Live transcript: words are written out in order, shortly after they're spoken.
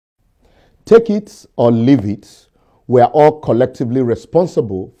Take it or leave it, we are all collectively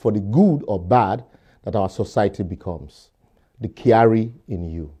responsible for the good or bad that our society becomes. The Kyari In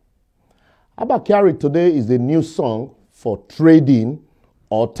You. Kyari today is the new song for trading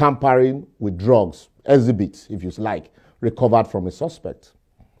or tampering with drugs, exhibit, if you like, recovered from a suspect.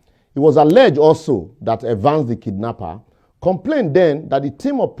 It was alleged also that Evans the kidnapper complained then that the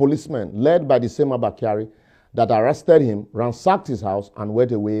team of policemen led by the same Kyari that arrested him ransacked his house and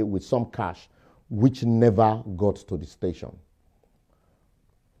went away with some cash which never got to the station.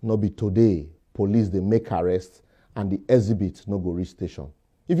 No be today, police they make arrests and the exhibit no go reach station.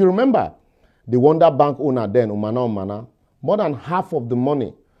 If you remember, the Wonder Bank owner then, Umana, more than half of the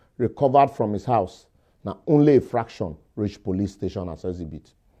money recovered from his house, now only a fraction reached police station as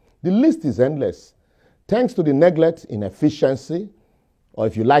exhibit. The list is endless. Thanks to the neglect, inefficiency, or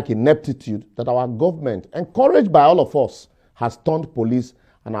if you like, ineptitude that our government, encouraged by all of us, has turned police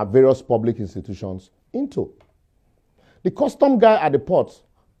and our various public institutions into. The custom guy at the port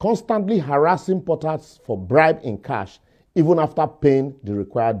constantly harassing porters for bribe in cash, even after paying the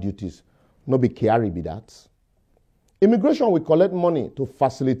required duties. No be Kyari be that. Immigration will collect money to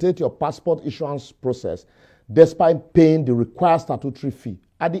facilitate your passport issuance process despite paying the required statutory fee.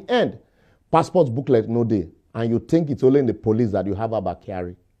 At the end, passport booklet no day, and you think it's only in the police that you have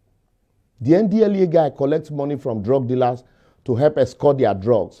Kyari. The NDLEA guy collects money from drug dealers to help escort their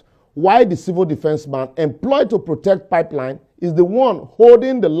drugs, while the civil defense man employed to protect pipeline is the one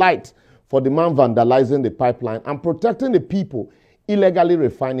holding the light for the man vandalizing the pipeline and protecting the people illegally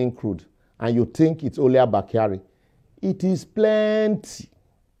refining crude. And you think it's only Kyari. It is plenty.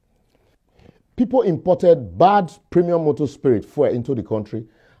 People imported bad premium motor spirit fuel into the country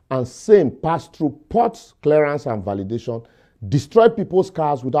and same passed through ports, clearance and validation, destroyed people's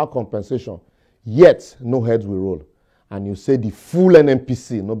cars without compensation. Yet, no heads will roll. And you say the full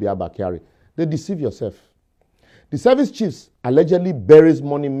NNPC, no be Kyari. They deceive yourself. The service chiefs allegedly buries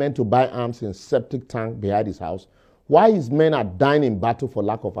money meant to buy arms in septic tank behind his house, while his men are dying in battle for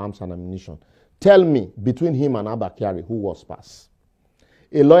lack of arms and ammunition. Tell me, between him and Kyari, who was pass?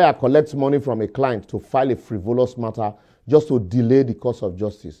 A lawyer collects money from a client to file a frivolous matter just to delay the course of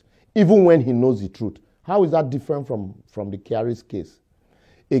justice, even when he knows the truth. How is that different from the Kyari's case?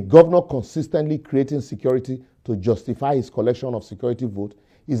 A governor consistently creating security to justify his collection of security vote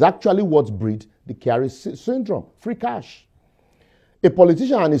is actually what breeds the Kyari syndrome, free cash. A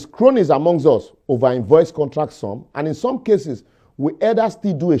politician and his cronies amongst us over-invoice contract sum, and in some cases, we either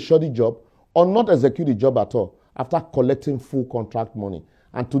still do a shoddy job or not execute the job at all after collecting full contract money.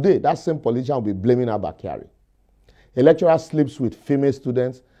 And today, that same politician will be blaming Kyari. A lecturer sleeps with female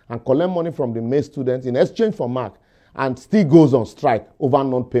students and collects money from the male students in exchange for mark and still goes on strike over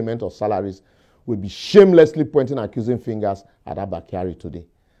non-payment of salaries, will be shamelessly pointing accusing fingers at Kyari today.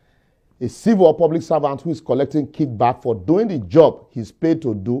 A civil or public servant who is collecting kickback for doing the job he's paid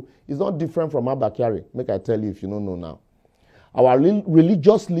to do is not different from Kyari. Make I tell you if you don't know now. Our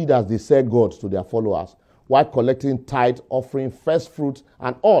religious leaders, they sell God to their followers while collecting tithe, offering, first fruits,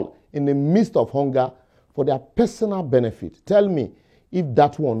 and all in the midst of hunger for their personal benefit. Tell me if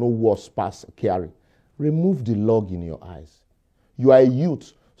that one no worse past Kyari. Remove the log in your eyes. You are a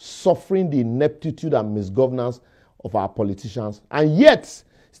youth suffering the ineptitude and misgovernance of our politicians, and yet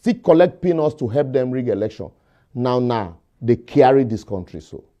still collect peanuts to help them rig election. Now, they carry this country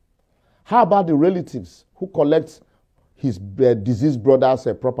so. How about the relatives who collect his deceased brother's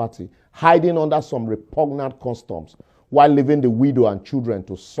property, hiding under some repugnant customs while leaving the widow and children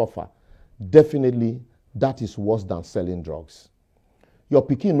to suffer? Definitely, that is worse than selling drugs. Your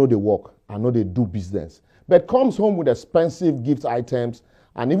pikin know they work and know they do business, but comes home with expensive gift items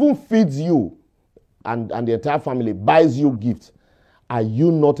and even feeds you and the entire family, buys you gifts. Are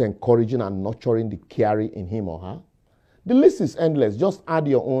you not encouraging and nurturing the Kyari in him or her? The list is endless. Just add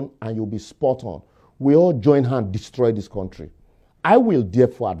your own and you'll be spot on. We all join hands destroy this country. I will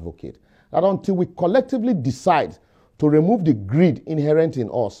therefore advocate that until we collectively decide to remove the greed inherent in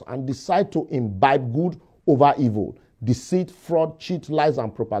us and decide to imbibe good over evil, deceit, fraud, cheat, lies,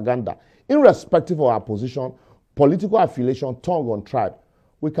 and propaganda, irrespective of our position, political affiliation, tongue, or tribe,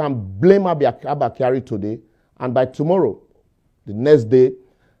 we can blame Kyari today, and by tomorrow, the next day,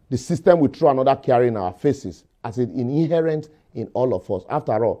 the system will throw another Kyari in our faces as it inherent in all of us.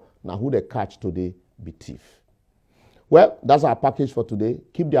 After all, now who they catch today be thief. Well, that's our package for today.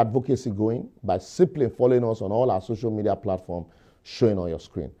 Keep the advocacy going by simply following us on all our social media platforms showing on your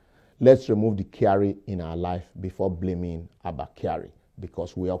screen. Let's remove the Kyari in our life before blaming Kyari,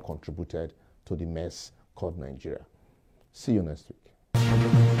 because we all contributed to the mess called Nigeria. See you next week.